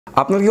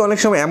আপনার কি অনেক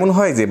সময় এমন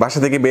হয় যে বাসা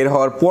থেকে বের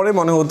হওয়ার পরে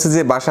মনে হচ্ছে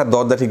যে বাসার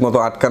দরজা ঠিকমতো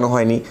আটকানো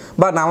হয়নি,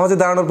 বা নামাজে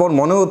দাঁড়ানোর পর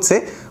মনে হচ্ছে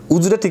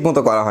উজুটা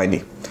ঠিকমতো করা হয়নি?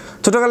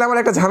 ছোটোকালে আমার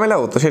একটা ঝামেলা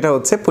হতো, সেটা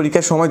হচ্ছে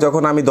পরীক্ষার সময়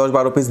যখন আমি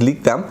 10-12 পেজ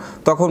লিখতাম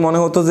তখন মনে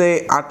হতো যে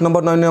 8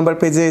 নম্বর 9 নম্বর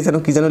পেজে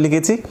কী যেন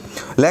লিখেছি।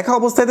 লেখা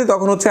অবস্থাতে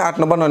তখন হচ্ছে 8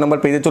 নম্বর 9 নম্বর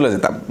পেজে চলে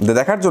যেতাম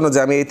দেখার জন্য যে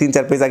আমি এই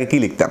 3-4 পেজ আগে কী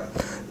লিখতাম।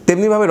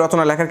 তেমনিভাবে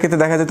রচনা লেখার ক্ষেত্রে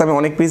দেখা যেত আমি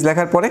অনেক পেজ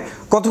লেখার পরে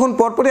কতক্ষণ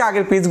পরপরই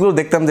আগের পেজগুলো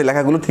দেখতাম যে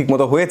লেখাগুলো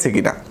ঠিকমতো হয়েছে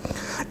কিনা।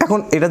 এখন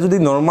এটা যদি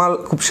নর্মাল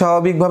খুব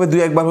স্বাভাবিকভাবে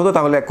 2-1 বার হতো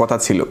তাহলে এক কথা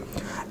ছিল।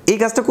 এই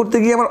কাজটা করতে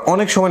গিয়ে আমার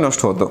অনেক সময়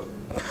নষ্ট হতো।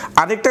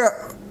 আরেকটা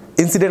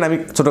ইনসিডেন্ট আমি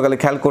ছোটোকালে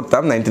খেয়াল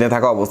করতাম 9-10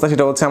 থাকা অবস্থা,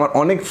 সেটা হচ্ছে আমার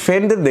অনেক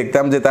ফ্রেন্ডদের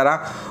দেখতাম যে তারা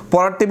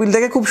পড়ার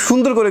টেবিলটাকে খুব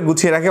সুন্দর করে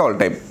গুছিয়ে রাখে অল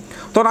টাইম।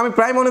 তখন আমি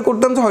প্রায় মনে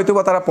করতাম যে হয়তো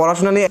বা তারা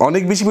পড়াশোনা নিয়ে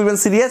অনেক বেশি পরিমাণ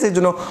সিরিয়াস, এই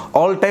জন্য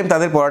অল টাইম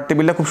তাদের পড়ার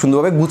টেবিলটা খুব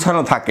সুন্দরভাবে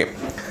গুছানো থাকে।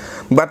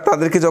 বাট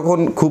তাদেরকে যখন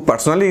খুব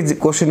পার্সোনালি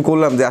কোশ্চেন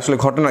করলাম যে আসলে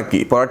ঘটনা কি,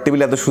 পড়ার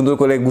টেবিল এত সুন্দর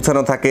করে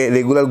গুছানো থাকে,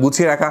 রেগুলার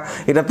গুছিয়ে রাখা,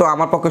 এটা তো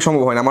আমার পক্ষে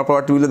সম্ভব হয় না। আমার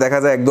পড়ার টেবিলে দেখা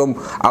যায় একদম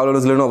আউলানো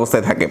ঝুলানো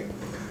অবস্থায় থাকে।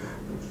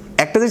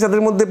 একটা জিনিস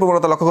তাদের মধ্যে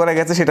প্রবণতা লক্ষ্য করা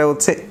গেছে, সেটা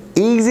হচ্ছে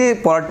এই যে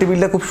পড়ার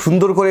টেবিলটা খুব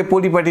সুন্দর করে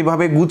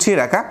পরিপাটিভাবে গুছিয়ে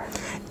রাখা,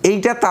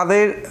 এইটা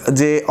তাদের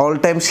যে অল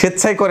টাইম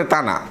স্বেচ্ছায় করে তা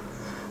না,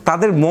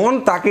 তাদের মন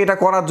তাকে এটা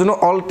করার জন্য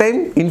অল টাইম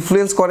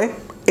ইনফ্লুয়েন্স করে।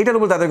 এটার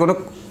উপর তাদের কোনো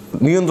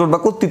নিয়ন্ত্রণ বা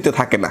কর্তৃত্ব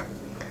থাকে না।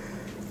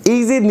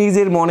 এই যে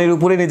নিজের মনের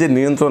উপরে নিজের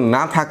নিয়ন্ত্রণ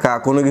না থাকা,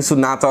 কোনো কিছু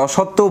না চাওয়া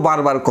সত্ত্বেও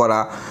বারবার করা,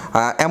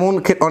 এমন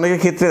অনেকের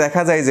ক্ষেত্রে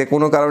দেখা যায় যে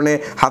কোনো কারণে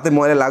হাতে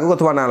ময়লা লাগুক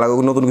অথবা না লাগুক,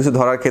 নতুন কিছু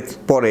ধরার ক্ষেত্রে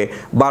পরে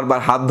বারবার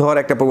হাত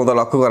ধোয়ার একটা প্রবণতা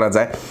লক্ষ্য করা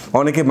যায়।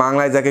 অনেকে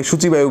বাংলায় যাকে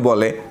সূচিবায়ু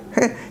বলে,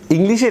 হ্যাঁ,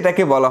 ইংলিশে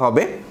এটাকে বলা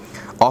হবে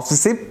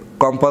অবসেসিভ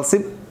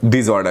কম্পালসিভ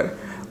ডিসঅর্ডার,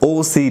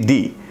 OCD।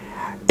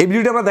 এই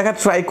ভিডিওটা আমরা দেখার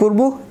ট্রাই করব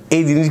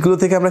এই জিনিসগুলো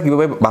থেকে আমরা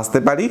কীভাবে বাঁচতে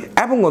পারি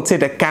এবং হচ্ছে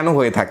এটা কেন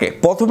হয়ে থাকে।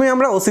 প্রথমে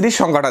আমরা OCDর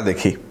সংজ্ঞাটা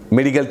দেখি।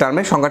 মেডিকেল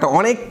টার্মে সংজ্ঞাটা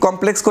অনেক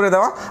কমপ্লেক্স করে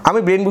দেওয়া, আমি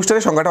ব্রেন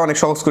বুস্টারের সংজ্ঞাটা অনেক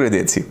সহজ করে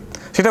দিয়েছি।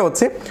 সেটা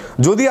হচ্ছে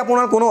যদি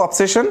আপনার কোনো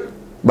অবসেশন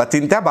বা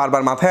চিন্তা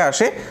বারবার মাথায়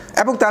আসে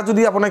এবং তার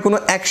যদি আপনার কোনো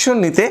অ্যাকশন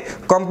নিতে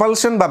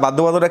কম্পালশন বা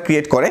বাধ্যবাধকতা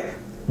ক্রিয়েট করে,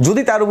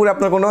 যদি তার উপরে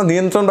আপনার কোনো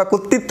নিয়ন্ত্রণ বা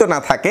কর্তৃত্ব না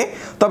থাকে,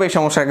 তবে এই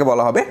সমস্যাকে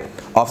বলা হবে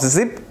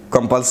অবসেসিভ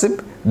কম্পালসিভ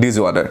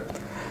ডিসঅর্ডার।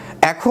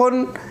 এখন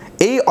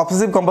এই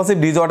অবসেসিভ কম্পালসিভ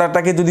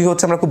ডিসঅর্ডারটাকে যদি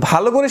হচ্ছে আমরা খুব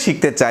ভালো করে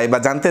শিখতে চাই বা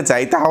জানতে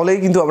চাই, তাহলেই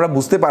কিন্তু আমরা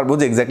বুঝতে পারবো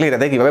যে এক্স্যাক্টলি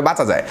এটাতে কীভাবে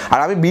বাঁচা যায়। আর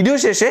আমি ভিডিও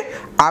শেষে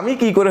আমি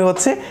কি করে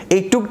হচ্ছে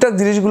এই টুকটাক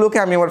জিনিসগুলোকে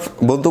আমি আমার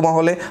বন্ধু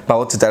মহলে বা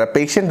হচ্ছে যারা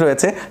পেশেন্ট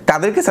রয়েছে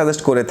তাদেরকে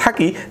সাজেস্ট করে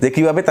থাকি যে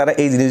কীভাবে তারা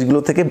এই জিনিসগুলো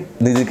থেকে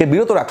নিজেকে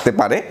বিরত রাখতে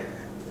পারে,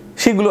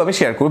 সেগুলো আমি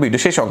শেয়ার করব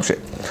ভিডিও শেষ অংশে।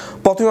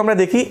 প্রথমে আমরা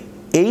দেখি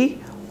এই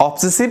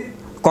অবসেসিভ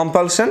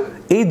কম্পালশন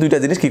এই দুইটা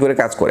জিনিস কি করে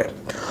কাজ করে।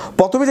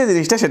 প্রথমে যে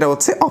জিনিসটা সেটা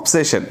হচ্ছে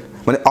অবসেশন,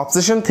 মানে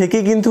অবসেশন থেকে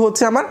কিন্তু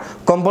হচ্ছে আমার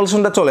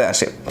কম্পালশনটা চলে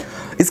আসে।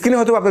 স্ক্রিনে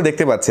হয়তো আপনি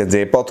দেখতে পাচ্ছেন যে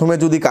প্রথমে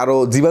যদি কারো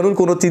জীবাণুর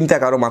কোনো চিন্তা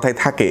কারো মাথায়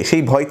থাকে,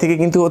 সেই ভয় থেকে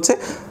কিন্তু হচ্ছে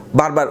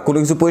বারবার কোনো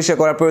কিছু পরিষ্কার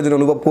করার প্রয়োজন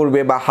অনুভব করবে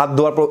বা হাত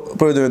ধোয়ার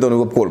প্রয়োজনীয়তা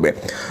অনুভব করবে।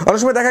 অনেক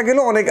সময় দেখা গেল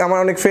আমার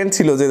অনেক ফ্রেন্ড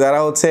ছিল যে যারা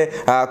হচ্ছে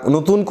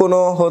নতুন কোনো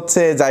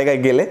হচ্ছে জায়গায়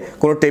গেলে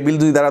কোনো টেবিল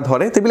যদি তারা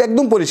ধরে, টেবিল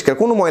একদম পরিষ্কার,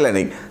 কোনো ময়লা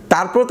নেই,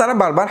 তারপর তারা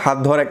বারবার হাত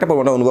ধোয়ার একটা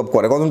প্রবণতা অনুভব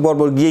করে, কতদিন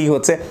পর গিয়েই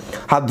হচ্ছে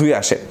হাত ধুয়ে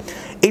আসে।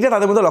 এটা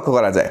তাদের মধ্যে লক্ষ্য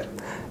করা যায়।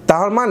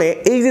 তার মানে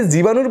এই যে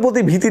জীবাণুর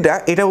প্রতি ভীতিটা,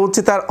 এটা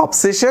হচ্ছে তার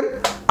অবসেশন,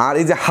 আর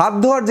এই যে হাত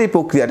ধোয়ার যে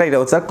প্রক্রিয়াটা, এটা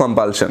হচ্ছে তার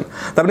কম্পালশন।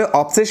 তার মানে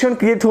অবসেশন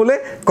ক্রিয়েট হলে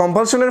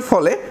কম্পালশনের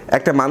ফলে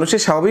একটা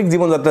মানুষের স্বাভাবিক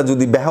জীবনযাত্রা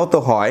যদি ব্যাহত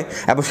হয়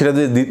এবং সেটা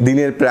যদি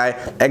দিনের প্রায়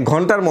 1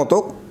 ঘন্টার মতো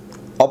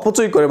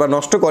অপচয় করে বা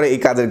নষ্ট করে এই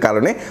কাজের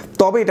কারণে,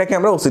 তবে এটাকে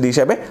আমরা OCD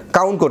হিসাবে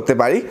কাউন্ট করতে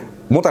পারি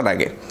মোটা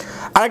দাগে।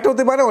 আরেকটা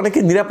হতে পারে অনেকে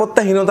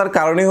নিরাপত্তাহীনতার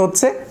কারণে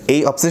হচ্ছে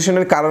এই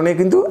অবসেশনের কারণে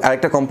কিন্তু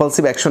আরেকটা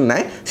কম্পালসিভ অ্যাকশন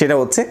নেয়, সেটা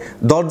হচ্ছে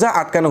দরজা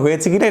আটকানো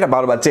হয়েছে কিনা এটা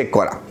বারবার চেক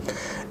করা।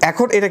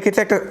 এখন এটা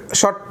ক্ষেত্রে একটা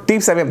শর্ট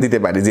টিপস আমি দিতে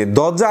পারি যে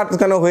দরজা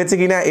আটকানো হয়েছে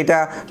কিনা এটা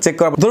চেক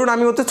করা। ধরুন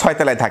আমি হচ্ছে 6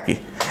 তলায় থাকি,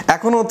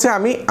 এখন হচ্ছে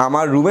আমি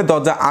আমার রুমে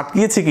দরজা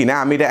আটকিয়েছি কিনা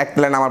আমি এটা 1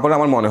 তলায় নামার পরে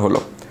আমার মনে হলো,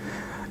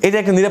 এটা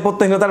একটা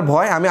নিরাপত্তাহীনতার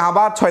ভয়। আমি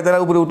আবার 6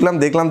 তলার উপরে উঠলাম,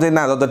 দেখলাম যে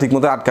না, দরজা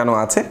ঠিকমতো আটকানো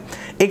আছে।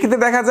 এক্ষেত্রে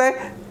দেখা যায়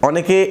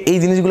অনেকে এই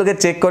জিনিসগুলোকে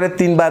চেক করে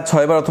 3 বার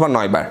 6 বার অথবা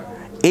 9 বার।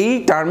 এই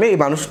টার্মে এই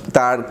মানুষ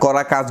তার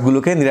করা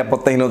কাজগুলোকে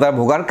নিরাপত্তাহীনতা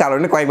ভোগার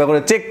কারণে কয়েকবার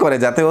করে চেক করে,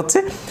 যাতে হচ্ছে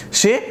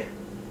সে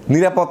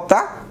নিরাপত্তা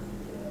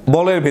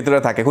বলয়ের ভেতরে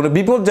থাকে, কোনো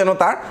বিপদ যেন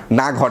তার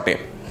না ঘটে।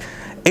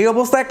 এই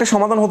অবস্থায় একটা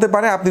সমাধান হতে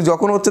পারে, আপনি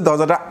যখন হচ্ছে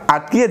দরজাটা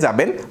আটকিয়ে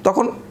যাবেন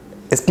তখন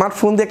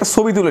স্মার্টফোন দিয়ে একটা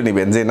ছবি তুলে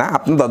নেবেন যে না,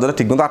 আপনার দরজাটা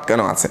ঠিকমতো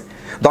আটকানো আছে।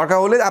 দরকার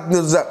হলে আপনি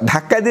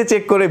ধাক্কা দিয়ে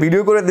চেক করে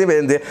ভিডিও করে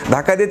দেবেন, যে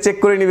ধাক্কা দিয়ে চেক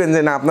করে নেবেন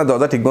যে না, আপনার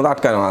দরজা ঠিকমতো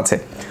আটকানো আছে।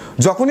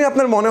 যখনই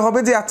আপনার মনে হবে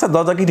যে আচ্ছা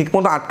দরজা কি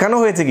ঠিকমতো আটকানো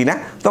হয়েছে কিনা,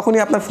 তখনই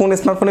আপনার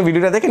স্মার্টফোনে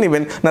ভিডিওটা দেখে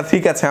নেবেন, না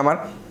ঠিক আছে আমার।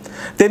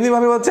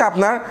 তেমনিভাবে হচ্ছে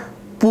আপনার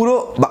পুরো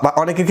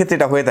অনেকের ক্ষেত্রে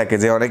এটা হয়ে থাকে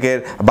যে অনেকের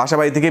বাসা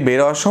বাড়ি থেকে বের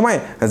হওয়ার সময়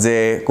যে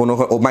কোনো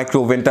মাইক্রো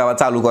ওভেনটা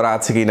চালু করা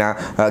আছে কিনা,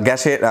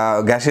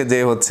 গ্যাসের যে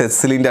হচ্ছে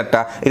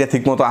সিলিন্ডারটা এটা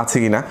ঠিকমতো আছে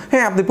কিনা।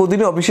 হ্যাঁ, আপনি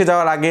প্রতিদিন অফিসে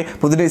যাওয়ার আগে,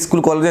 প্রতিদিন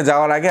স্কুল কলেজে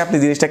যাওয়ার আগে আপনি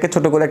জিনিসটাকে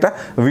ছোট করে একটা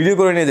ভিডিও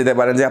করে নিয়ে যেতে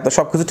পারেন যে আপনার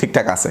সব কিছু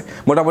ঠিকঠাক আছে,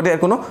 মোটামুটি আর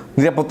কোনো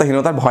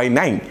নিরাপত্তাহীনতার ভয়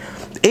নাই।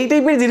 এই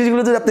টাইপের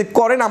জিনিসগুলো যদি আপনি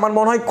করেন, আমার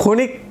মনে হয়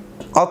ক্ষণিক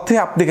অর্থে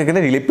আপনি এখানে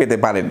রিলিফ পেতে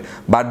পারেন।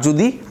 বাট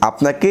যদি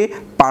আপনাকে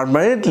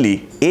পার্মানেন্টলি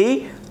এই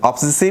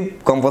অবসেসিভ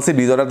কম্পালসিভ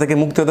ডিসঅর্ডার থেকে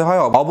মুক্তি হতে হয়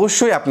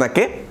অবশ্যই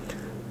আপনাকে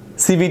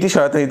সিবিটি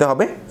সহায়তা নিতে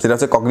হবে, যেটা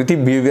হচ্ছে কগনিটিভ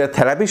বিহেভিয়ার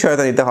থেরাপি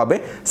সহায়তা নিতে হবে,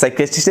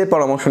 সাইকিয়াট্রিস্টের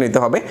পরামর্শ নিতে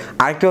হবে।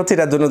 আরেকটা হচ্ছে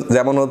এটার জন্য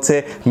যেমন হচ্ছে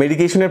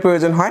মেডিকেশনের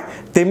প্রয়োজন হয়,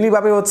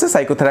 তেমনিভাবে হচ্ছে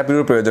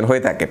সাইকোথেরাপিরও প্রয়োজন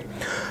হয়ে থাকে।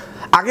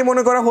 আগে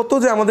মনে করা হতো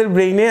যে আমাদের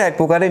ব্রেইনে এক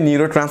প্রকারের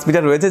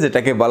নিউরোট্রান্সমিটার রয়েছে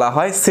যেটাকে বলা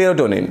হয়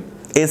সেরোটোনিন।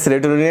 এই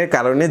সেরোটোনিনের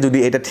কারণে যদি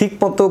এটা ঠিক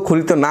মতো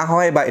ক্ষরিত না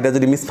হয় বা এটা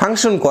যদি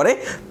মিসফাংশন করে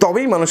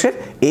তবেই মানুষের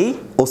এই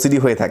ওসিডি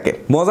হয়ে থাকে।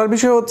 মজার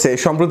বিষয় হচ্ছে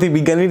সম্প্রতি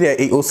বিজ্ঞানীরা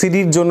এই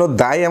ওসিডির জন্য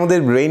দায়ী আমাদের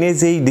ব্রেইনে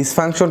যেই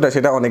ডিসফাংশনটা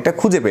সেটা অনেকটা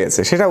খুঁজে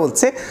পেয়েছে। সেটা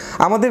হচ্ছে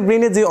আমাদের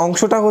ব্রেইনে যে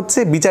অংশটা হচ্ছে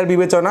বিচার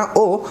বিবেচনা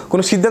ও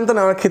কোনো সিদ্ধান্ত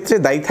নেওয়ার ক্ষেত্রে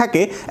দায়ী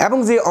থাকে এবং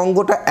যে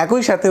অঙ্গটা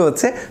একই সাথে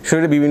হচ্ছে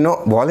শরীরে বিভিন্ন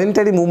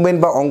ভলেন্টারি মুভমেন্ট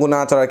বা অঙ্গ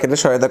নাড়াচড়ার ক্ষেত্রে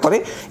সহায়তা করে,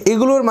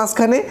 এগুলোর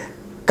মাঝখানে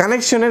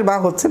কানেকশনের বা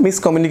হচ্ছে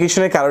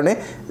মিসকমিউনিকেশনের কারণে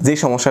যে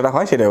সমস্যাটা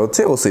হয় সেটা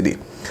হচ্ছে ওসিডি।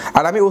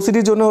 আর আমি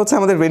ওসিডির জন্য হচ্ছে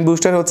আমাদের ব্রেন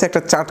বুস্টার হচ্ছে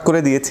একটা চার্ট করে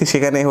দিয়েছি,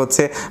 সেখানে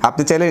হচ্ছে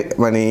আপনি চাইলে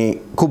মানে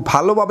খুব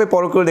ভালোভাবে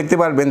পরখ করে দেখতে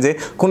পারবেন যে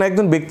কোনো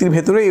একজন ব্যক্তির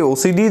ভেতরে এই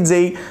ওসিডির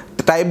যেই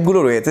টাইপগুলো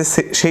রয়েছে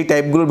সেই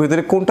টাইপগুলোর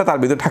ভিতরে কোনটা তার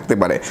ভিতরে থাকতে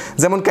পারে।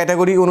 যেমন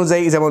ক্যাটাগরি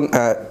অনুযায়ী, যেমন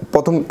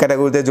প্রথম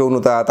ক্যাটাগরিতে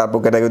যৌনতা, তারপর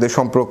ক্যাটাগরিতে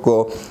সম্পর্ক,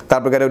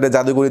 তারপর ক্যাটাগরিতে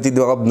জাদুকরি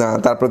চিন্তাভাবনা,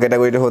 তারপর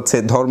ক্যাটাগরিতে হচ্ছে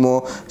ধর্ম,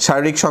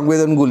 শারীরিক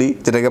সংবেদনগুলি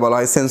যেটাকে বলা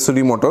হয়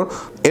সেন্সরি মোটর,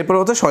 এরপর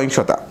হচ্ছে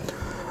সহিংসতা।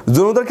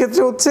 যৌনতার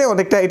ক্ষেত্রে হচ্ছে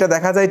অনেকটা এটা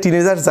দেখা যায়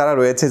টিনেজার যারা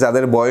রয়েছে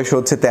যাদের বয়স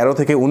হচ্ছে 13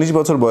 থেকে 19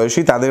 বছর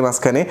বয়সী, তাদের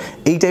মাঝখানে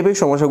এই টাইপের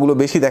সমস্যাগুলো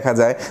বেশি দেখা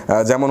যায়।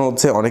 যেমন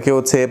হচ্ছে অনেকে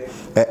হচ্ছে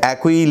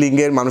একই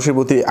লিঙ্গের মানুষের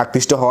প্রতি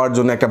আকৃষ্ট হওয়ার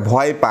জন্য একটা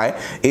ভয় পায়।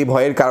 এই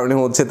ভয়ের কারণে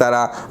হচ্ছে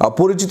তারা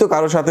পরিচিত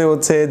কারোর সাথে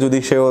হচ্ছে যদি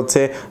সে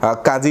হচ্ছে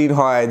কাজিন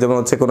হয়, যেমন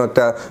হচ্ছে কোনো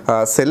একটা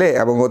ছেলে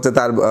এবং হচ্ছে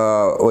তার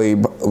ওই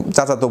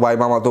চাচাতো ভাই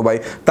মামাতো ভাই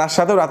তার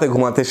সাথেও রাতে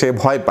ঘুমাতে সে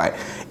ভয় পায়।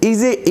 এই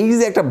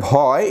যে একটা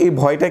ভয়, এই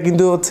ভয়টা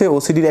কিন্তু হচ্ছে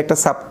ওসিডির একটা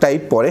সাব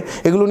টাইপ পড়ে।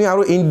 এগুলো নিয়ে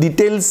আরও ইন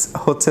ডিটেলস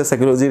হচ্ছে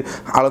সাইকোলজির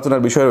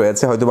আলোচনার বিষয়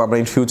রয়েছে, হয়তো আমরা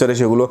ইন ফিউচারে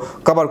সেগুলো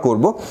কভার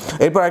করব।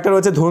 এরপর একটা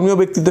রয়েছে ধর্মীয়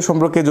ব্যক্তিত্ব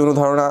সম্পর্কে যৌন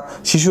ধারণা,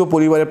 শিশু ও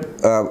পরিবারের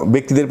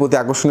ব্যক্তিদের প্রতি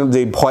আকর্ষণের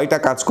যে ভয়টা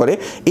কাজ করে,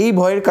 এই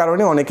ভয়ের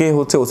কারণে অনেকে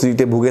হচ্ছে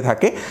ওসিডিতে ভুগে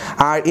থাকে।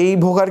 আর এই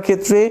ভোগার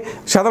ক্ষেত্রে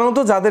সাধারণত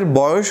যাদের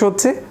বয়স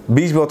হচ্ছে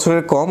 20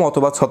 বছরের কম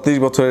অথবা 36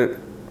 বছরের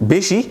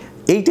বেশি,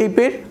 এই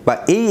টাইপের বা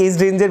এই এজ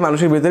রেঞ্জের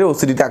মানুষের ভিতরে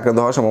ওসিডিতে আক্রান্ত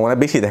হওয়ার সম্ভাবনা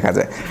বেশি দেখা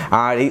যায়।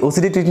 আর এই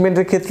ওসিডি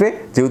ট্রিটমেন্টের ক্ষেত্রে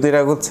যেহেতু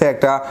এটা হচ্ছে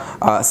একটা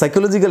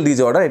সাইকোলজিক্যাল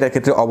ডিসঅর্ডার, এটার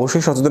ক্ষেত্রে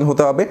অবশ্যই সচেতন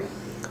হতে হবে,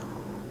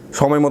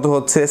 সময় মতো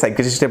হচ্ছে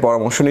সাইকিয়াট্রিস্টের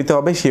পরামর্শ নিতে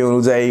হবে, সেই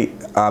অনুযায়ী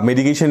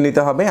মেডিকেশন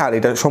নিতে হবে। আর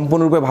এটা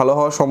সম্পূর্ণরূপে ভালো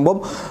হওয়া সম্ভব।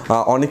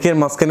 অনেকের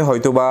মাঝখানে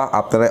হয়তো বা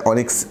আপনারা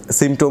অনেক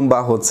সিমটম বা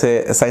হচ্ছে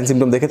সাইন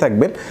সিমটম দেখে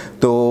থাকবেন,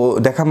 তো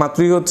দেখা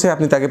মাত্রই হচ্ছে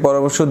আপনি তাকে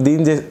পরামর্শ দিন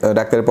যে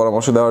ডাক্তারের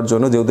পরামর্শ দেওয়ার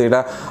জন্য, যেহেতু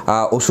এটা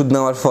ওষুধ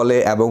নেওয়ার ফলে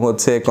এবং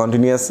হচ্ছে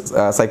কন্টিনিউয়াস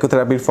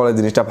সাইকোথেরাপির ফলে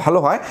জিনিসটা ভালো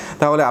হয়।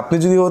 তাহলে আপনি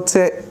যদি হচ্ছে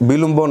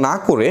বিলম্ব না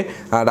করে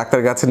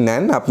ডাক্তারের কাছে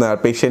নেন আপনার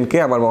পেশেন্টকে,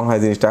 আমার মনে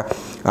হয় জিনিসটা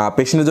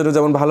পেশেন্টের জন্য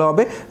যেমন ভালো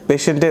হবে,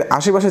 পেশেন্টের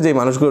আশেপাশে যে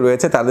মানুষগুলো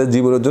রয়েছে তাদের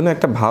জীবনের জন্য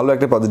একটা ভালো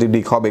একটা পজিটিভ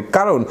দিক হবে।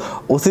 কারণ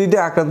ওসিডিতে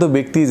আক্রান্ত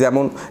ব্যক্তি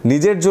যেমন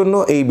নিজের জন্য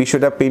এই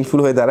বিষয়টা পেইনফুল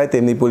হয়ে দাঁড়ায়,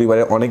 তেমনি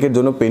পরিবারের অনেকের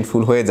জন্য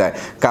পেইনফুল হয়ে যায়।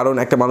 কারণ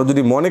একটা মানুষ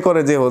যদি মনে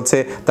করে যে হচ্ছে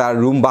তার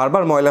রুম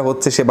বারবার ময়লা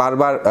হচ্ছে, সে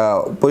বারবার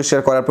পরিষ্কার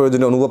করার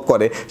প্রয়োজনে অনুভব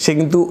করে, সে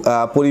কিন্তু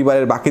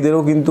পরিবারের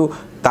বাকিদেরও কিন্তু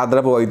তার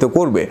দ্বারা প্রভাবিত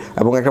করবে।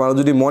 এবং একটা মানুষ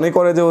যদি মনে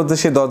করে যে হচ্ছে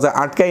সে দরজা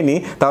আটকায়নি,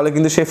 তাহলে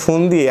কিন্তু সে ফোন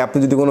দিয়ে, আপনি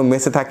যদি কোনো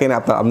মেসে থাকেন,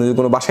 আপনি যদি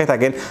কোনো বাসায়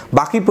থাকেন,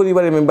 বাকি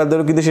পরিবারের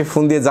মেম্বারদেরও কিন্তু সে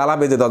ফোন দিয়ে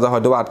জ্বালাবে যে দরজা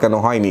হয়তো আটকানো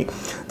হয়নি।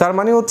 তার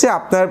মানে হচ্ছে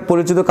আপনার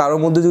পরিচিত কারোর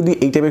মধ্যে যদি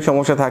এই টাইপের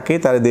সমস্যা থাকে,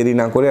 তাহলে দেরি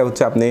না করে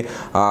হচ্ছে আপনি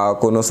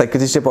কোনো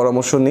সাইকিয়াট্রিস্টের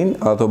পরামর্শ নিন,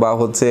 অথবা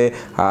হচ্ছে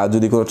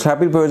যদি কোনো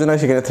থেরাপির প্রয়োজন হয়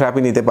সেখানে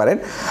থেরাপি নিতে পারেন।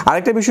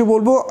 আরেকটা বিষয়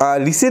বলবো,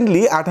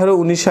 রিসেন্টলি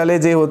 18-19 সালে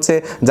যে হচ্ছে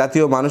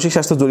জাতীয় মানসিক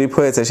স্বাস্থ্য জরিপ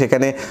হয়েছে,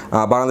 সেখানে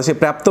বাংলাদেশের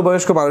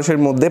প্রাপ্তবয়স্ক মানুষের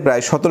মধ্যে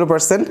প্রায়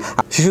 17%,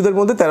 শিশুদের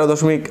মধ্যে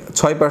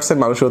 13.6%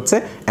 মানুষ হচ্ছে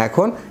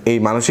এখন এই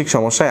মানসিক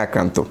সমস্যায়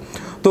আক্রান্ত।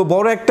 তো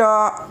বড় একটা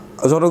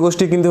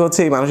জনগোষ্ঠী কিন্তু হচ্ছে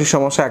এই মানসিক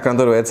সমস্যায়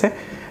আক্রান্ত রয়েছে।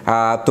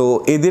 তো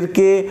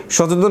এদেরকে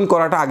সচেতন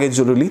করাটা আগে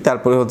জরুরি,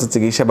 তারপরে হচ্ছে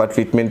চিকিৎসা বা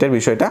ট্রিটমেন্টের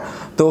বিষয়টা।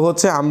 তো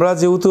হচ্ছে আমরা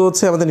যেহেতু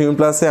হচ্ছে আমাদের নিউন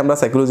প্লাসে আমরা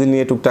সাইকোলজি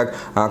নিয়ে টুকটাক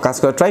কাজ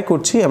করা ট্রাই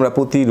করছি, আমরা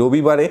প্রতি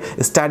রবিবারে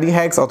স্টাডি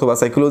হ্যাক্স অথবা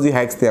সাইকোলজি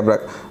হ্যাক্স দিয়ে আমরা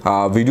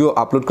ভিডিও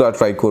আপলোড করা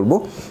ট্রাই করব।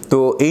 তো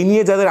এই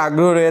নিয়ে যাদের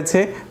আগ্রহ রয়েছে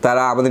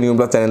তারা আমাদের নিউন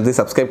প্লাস চ্যানেলটি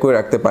সাবস্ক্রাইব করে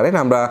রাখতে পারেন।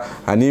 আমরা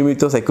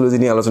নিয়মিত সাইকোলজি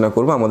নিয়ে আলোচনা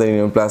করব আমাদের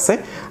নিউন প্লাসে।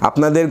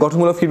 আপনাদের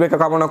গঠনমূলক ফিডব্যাক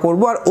কামনা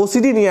করব। আর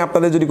ওসিডি নিয়ে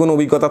আপনাদের যদি কোনো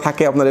অভিজ্ঞতা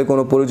থাকে, আপনাদের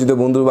কোনো পরিচিত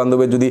বন্ধু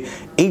বান্ধবের যদি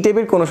এই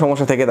টাইপের কোনো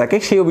সমস্যা থাকে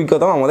সেই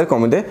অভিজ্ঞতাও আমাদের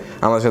কমেন্টে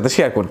আমাদের সাথে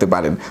শেয়ার করতে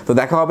পারেন। তো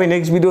দেখা হবে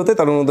নেক্সট ভিডিওতে,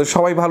 তার মধ্যে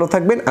সবাই ভালো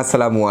থাকবেন।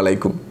 আসসালামু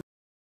আলাইকুম।